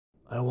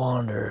I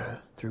wander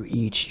through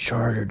each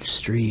chartered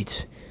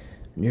street,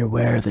 near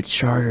where the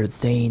chartered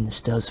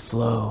Thames does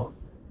flow.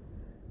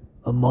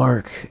 A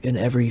mark in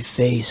every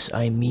face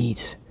I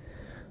meet,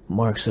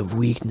 marks of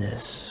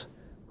weakness,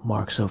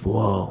 marks of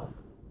woe.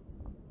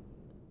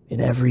 In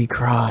every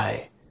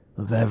cry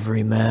of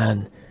every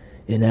man,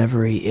 in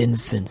every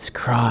infant's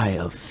cry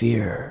of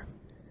fear,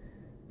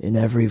 in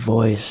every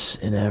voice,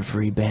 in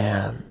every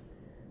ban,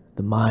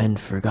 the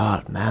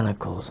mind-forgot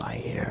manacles I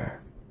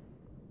hear.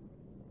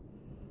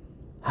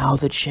 How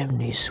the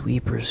chimney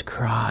sweepers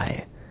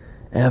cry,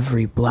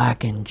 every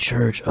blackened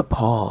church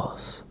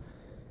appalls,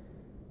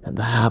 and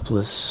the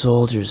hapless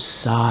soldier's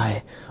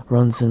sigh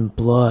runs in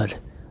blood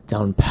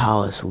down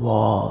palace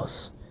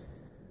walls.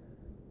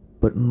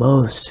 But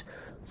most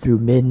through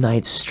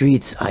midnight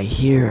streets I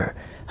hear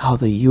how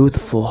the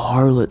youthful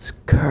harlot's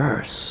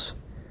curse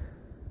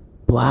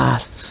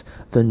blasts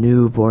the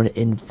newborn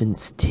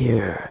infant's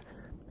tear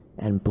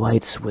and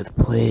blights with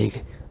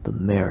plague the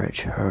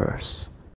marriage hearse.